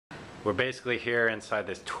We're basically here inside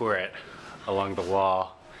this turret along the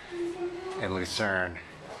wall in Luzern.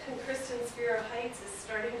 And Kristen's fear of heights is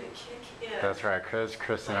starting to kick in. That's right, because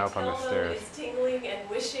Kristen up on the stairs. My tailbone is tingling and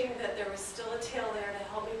wishing that there was still a tail there to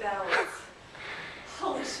help me balance.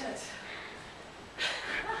 Holy shit.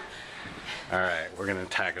 Alright, we're gonna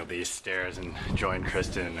tackle these stairs and join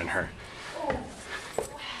Kristen and her.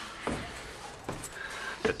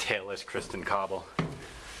 The tailless Kristen Cobble.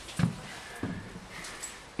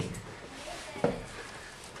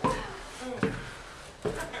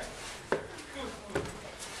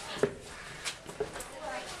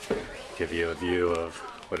 Give you a view of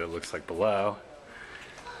what it looks like below,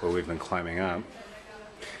 where we've been climbing up.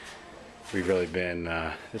 We've really been,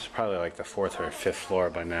 this is probably like the 4th or 5th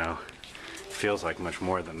floor by now. Feels like much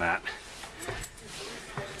more than that.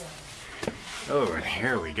 Oh, and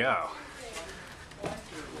here we go. What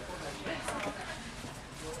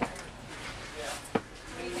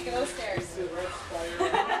do you think of those stairs?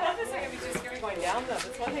 I was like, I'd be too scared going down them.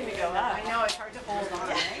 It's one thing to go up. I know, it's hard to hold on,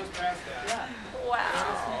 right? Yeah.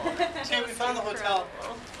 Wow. Okay, we found the hotel.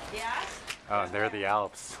 Yeah? Oh, there are the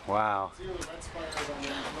Alps. Wow.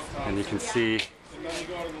 And you can see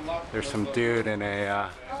there's some dude in a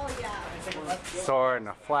sword and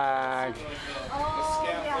a flag.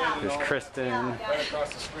 There's Kristen. Right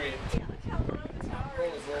across the street.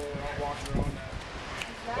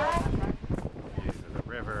 This is the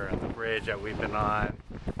river and the bridge that we've been on.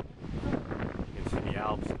 You can see the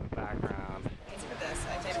Alps in the background.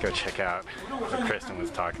 Let's go check out what Kristen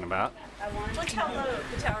was talking about. Look how low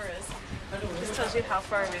the tower is. This tells you how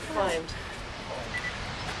far we've climbed.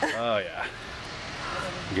 Oh yeah.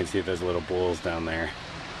 You can see those little bulls down there.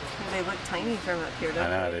 They look tiny from up here, don't I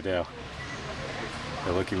know, they do.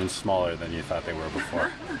 They look even smaller than you thought they were before.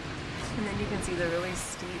 And then you can see the really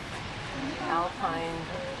steep alpine.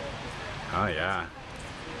 Oh yeah.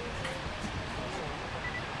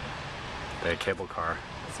 The cable car.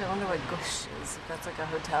 So I wonder what Gush is, if that's like a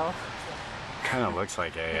hotel. Kind of looks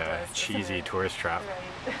like a cheesy tourist trap.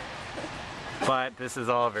 Right. But this is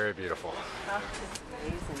all very beautiful. Oh,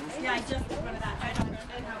 it's amazing. Yeah, I just one of that. I don't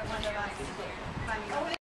have one of that.